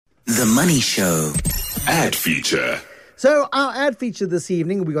The Money Show. Ad feature. So our ad feature this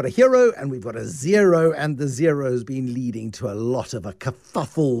evening, we've got a hero and we've got a zero, and the zero's been leading to a lot of a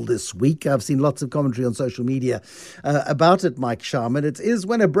kerfuffle this week. I've seen lots of commentary on social media about it, Mike Sharman. It is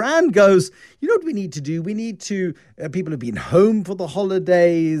when a brand goes, you know what we need to do? We need to, people have been home for the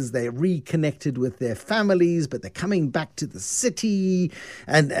holidays, they're reconnected with their families, but they're coming back to the city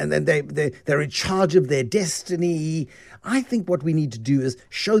and then they're in charge of their destiny. I think what we need to do is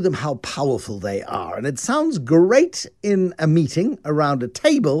show them how powerful they are. And it sounds great in a meeting around a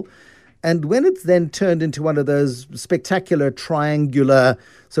table. And when it's then turned into one of those spectacular triangular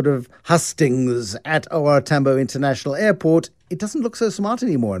sort of hustings at OR Tambo International Airport, it doesn't look so smart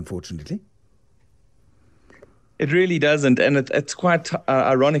anymore, unfortunately. It really doesn't. And it's quite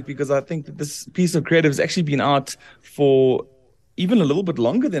ironic because I think that this piece of creative has actually been out for even a little bit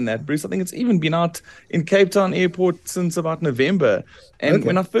longer than that, Bruce. I think it's even been out in Cape Town Airport since about November. And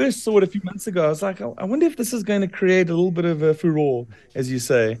when I first saw it a few months ago, I was like, I wonder if this is going to create a little bit of a furore, as you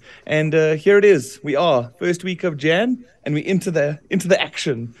say. And here it is. We are first week of Jan, and we're into the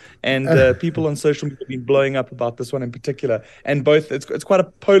action. And people on social media have been blowing up about this one in particular. And it's quite a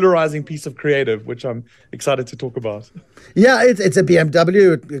polarizing piece of creative, which I'm excited to talk about. Yeah, it's a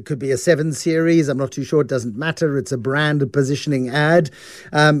BMW. It could be a 7 Series. I'm not too sure. It doesn't matter. It's a brand positioning ad.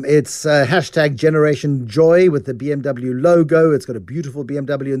 It's hashtag Generation Joy with the BMW logo. It's got a beautiful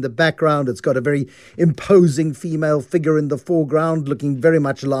BMW in the background. It's got a very imposing female figure in the foreground, looking very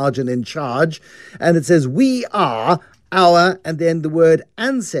much large and in charge. And it says, "We are our," and then the word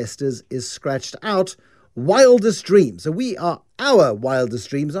ancestors is scratched out, "wildest dreams." So we are our wildest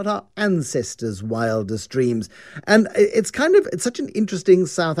dreams, not our ancestors' wildest dreams. And it's such an interesting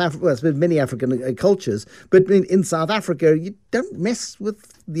South Africa, well, it's been many African cultures, but in South Africa, you don't mess with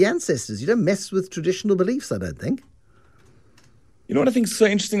the ancestors. You don't mess with traditional beliefs, I don't think. You know what I think is so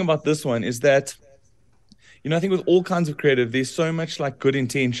interesting about this one is that, I think with all kinds of creative, there's so much like good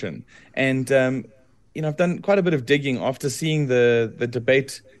intention. And, I've done quite a bit of digging after seeing the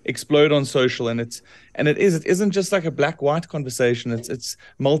debate explode on social, and it isn't just like a black-white conversation. It's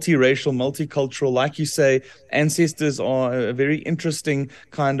multiracial, multicultural. Like you say, ancestors are a very interesting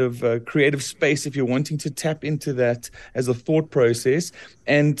kind of creative space if you're wanting to tap into that as a thought process.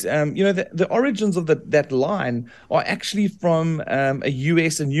 And the origins of that line are actually from a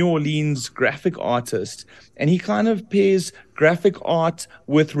US, a New Orleans graphic artist, and he kind of pairs graphic art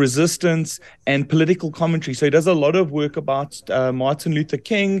with resistance and political commentary. So he does a lot of work about Martin Luther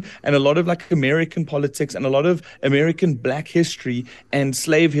King and a lot of like American politics and a lot of American Black history and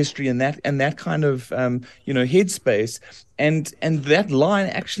slave history and that kind of headspace. And that line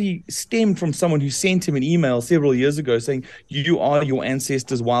actually stemmed from someone who sent him an email several years ago saying, "You are your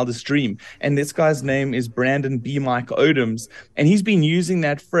ancestors' wildest dream." And this guy's name is Brandon B. Mike Odoms. And he's been using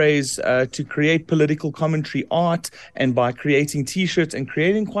that phrase to create political commentary art, and by creating T-shirts and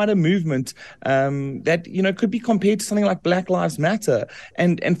creating quite a movement that, could be compared to something like Black Lives Matter.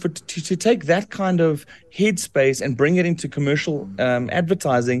 And to take that kind of headspace and bring it into commercial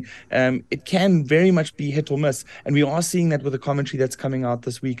advertising, it can very much be hit or miss. And we are seeing that with the commentary that's coming out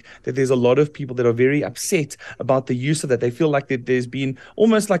this week, that there's a lot of people that are very upset about the use of that. They feel like that there's been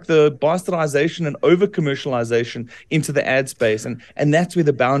almost like the bastardization and over commercialization into the ad space. And that's where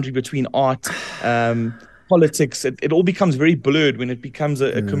the boundary between art, politics, it all becomes very blurred when it becomes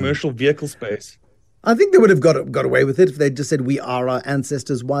a commercial vehicle space. I think they would have got away with it if they just said, "We are our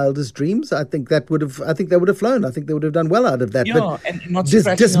ancestors' wildest dreams." I think they would have flown. I think they would have done well out of that. Yeah, but and not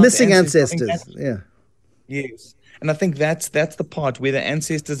dismissing ancestors. Yeah. Yes. And I think that's the part where the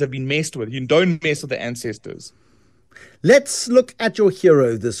ancestors have been messed with. You don't mess with the ancestors. Let's look at your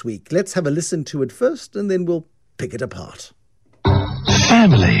hero this week. Let's have a listen to it first, and then we'll pick it apart.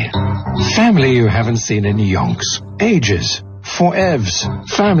 Family. Family you haven't seen in yonks. Ages. Forevs.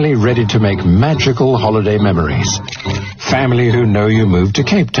 Family ready to make magical holiday memories. Family who know you moved to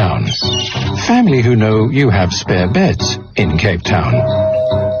Cape Town. Family who know you have spare beds in Cape Town.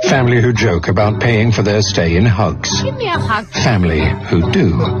 Family who joke about paying for their stay in hugs. Give me a hug. Family who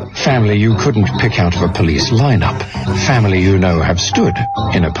do. Family you couldn't pick out of a police lineup. Family you know have stood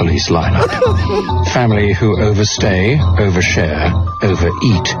in a police lineup. Family who overstay, overshare,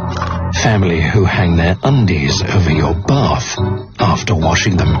 overeat. Family who hang their undies over your bath after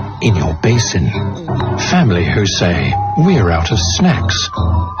washing them in your basin. Family who say, "We're out of snacks,"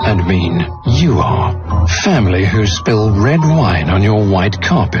 and mean you are. Family who spill red wine on your white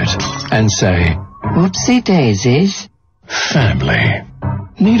carpet and say, "Whoopsie daisies." Family.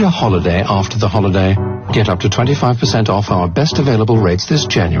 Need a holiday after the holiday? Get up to 25% off our best available rates this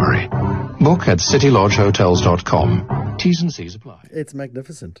January. Book at citylodgehotels.com. T's and C's apply. It's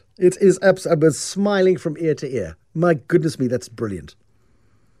magnificent. It is absolutely. I was smiling from ear to ear. My goodness me, that's brilliant.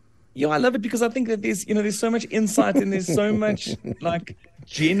 Yeah, I love it because I think that there's so much insight and there's so much like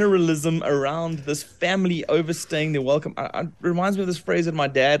generalism around this family overstaying their welcome. It reminds me of this phrase that my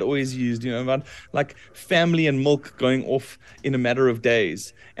dad always used, about like family and milk going off in a matter of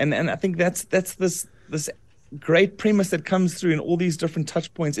days. And I think that's this great premise that comes through in all these different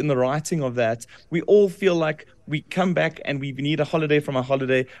touch points in the writing of that. We all feel like we come back and we need a holiday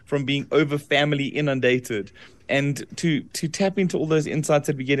from being over family inundated. And to tap into all those insights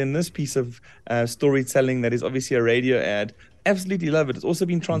that we get in this piece of storytelling that is obviously a radio ad, absolutely love it. It's also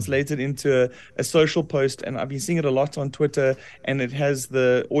been translated into a social post, and I've been seeing it a lot on Twitter, and it has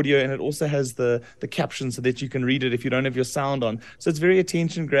the audio and it also has the caption so that you can read it if you don't have your sound on. So it's very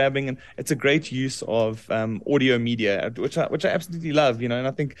attention grabbing, and it's a great use of audio media, which I absolutely love, and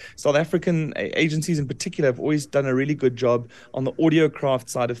I think South African agencies in particular have always done a really good job on the audio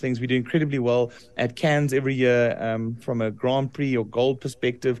craft side of things. We do incredibly well at Cannes every year from a Grand Prix or Gold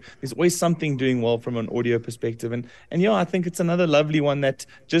perspective. There's always something doing well from an audio perspective, and yeah, I think it's another lovely one that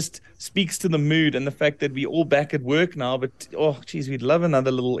just speaks to the mood and the fact that we're all back at work now, but we'd love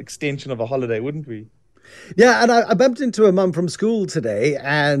another little extension of a holiday, wouldn't we? Yeah, and I bumped into a mum from school today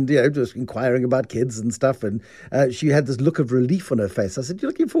and, just inquiring about kids and stuff. And she had this look of relief on her face. I said, "You're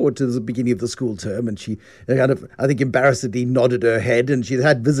looking forward to the beginning of the school term?" And she kind of, I think, embarrassedly nodded her head. And she's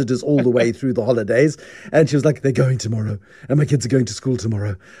had visitors all the way through the holidays. And she was like, "They're going tomorrow. And my kids are going to school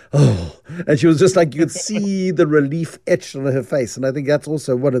tomorrow." Oh, and she was just like, you could see the relief etched on her face. And I think that's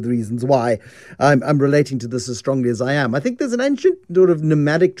also one of the reasons why I'm relating to this as strongly as I am. I think there's an ancient sort of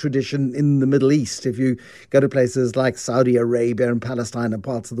nomadic tradition in the Middle East. If you go to places like Saudi Arabia and Palestine and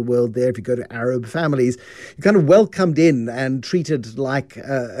parts of the world there, if you go to Arab families, you're kind of welcomed in and treated like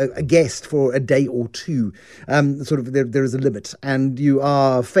a guest for a day or two. There is a limit, and you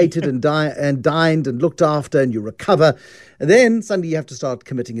are feted and dined and looked after, and you recover. And then suddenly you have to start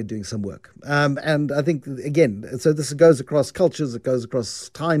committing and doing some work. And I think, again, so this goes across cultures, it goes across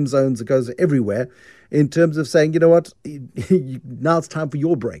time zones, it goes everywhere, in terms of saying, you know what, now it's time for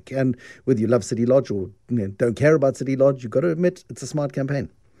your break. And whether you love City Lodge or don't care about City Lodge, you've got to admit it's a smart campaign.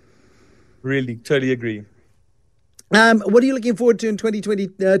 Really, totally agree. What are you looking forward to in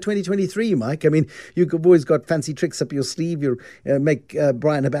 2023, Mike? I mean, you've always got fancy tricks up your sleeve. You make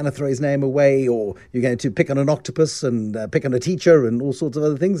Brian Habana throw his name away, or you're going to pick on an octopus and pick on a teacher and all sorts of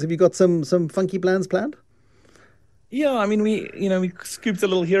other things. Have you got some funky plans planned? Yeah, I mean, we scooped a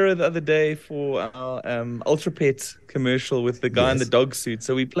little hero the other day for our Ultra Pet commercial with the guy in the dog suit.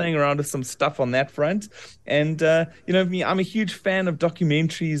 So we're playing around with some stuff on that front. And, I'm a huge fan of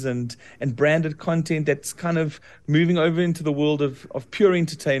documentaries and branded content that's kind of moving over into the world of pure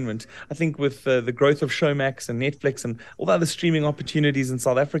entertainment. I think with the growth of Showmax and Netflix and all the other streaming opportunities in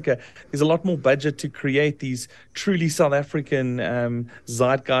South Africa, there's a lot more budget to create these truly South African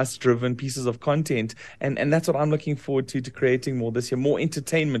zeitgeist-driven pieces of content. And that's what I'm looking forward to creating more this year, more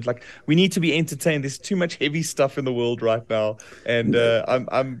entertainment. Like, we need to be entertained. There's too much heavy stuff in the world right now, and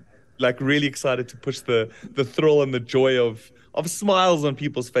I'm like really excited to push the thrill and the joy of smiles on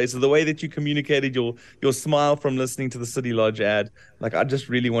people's faces, the way that you communicated your smile from listening to the City Lodge ad. Like, I just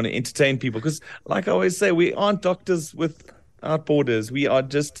really want to entertain people, because like I always say, we aren't doctors without borders. We are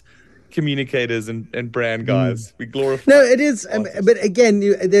just communicators and brand guys. We glorify. No, it is, but again,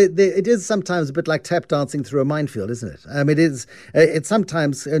 it is sometimes a bit like tap dancing through a minefield, isn't it? It is. It's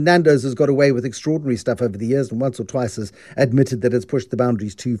sometimes Nando's has got away with extraordinary stuff over the years, and once or twice has admitted that it's pushed the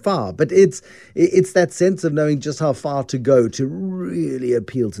boundaries too far. But it's that sense of knowing just how far to go to really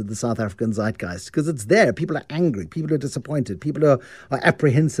appeal to the South African zeitgeist, because it's there. People are angry. People are disappointed. People are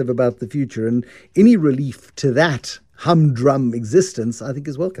apprehensive about the future, and any relief to that humdrum existence, I think,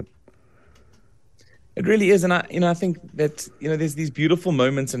 is welcome. It really is, and I think that there's these beautiful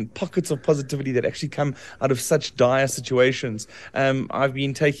moments and pockets of positivity that actually come out of such dire situations. I've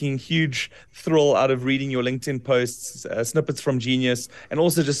been taking huge thrill out of reading your LinkedIn posts, snippets from Genius, and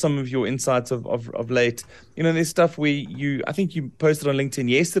also just some of your insights of late. There's stuff where I think you posted on LinkedIn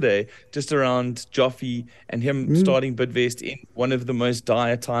yesterday just around Joffy and him starting Bidvest in one of the most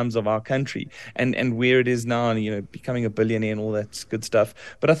dire times of our country, and where it is now, and becoming a billionaire and all that good stuff.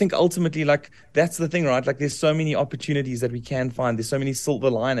 But I think ultimately, like, that's the thing, right? Like, there's so many opportunities that we can find. There's so many silver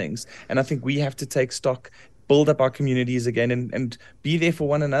linings. And I think we have to take stock build up our communities again, and be there for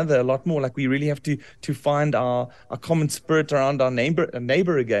one another a lot more. Like, we really have to find our common spirit around our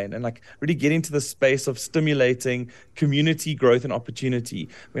neighbor again, and like really get into the space of stimulating community growth and opportunity.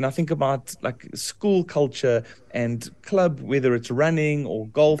 When I think about like school culture and club, whether it's running or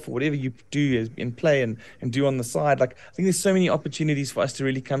golf or whatever you do and play and do on the side, like I think there's so many opportunities for us to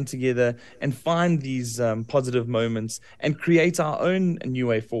really come together and find these positive moments and create our own new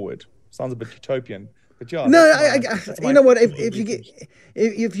way forward. Sounds a bit utopian. But yeah, no, you know what?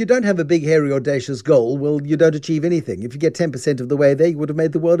 If you don't have a big, hairy, audacious goal, well, you don't achieve anything. If you get 10% of the way there, you would have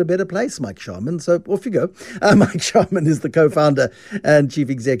made the world a better place, Mike Sharman. So off you go. Mike Sharman is the co-founder and chief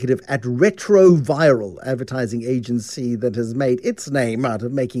executive at Retroviral, advertising agency that has made its name out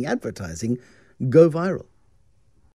of making advertising go viral.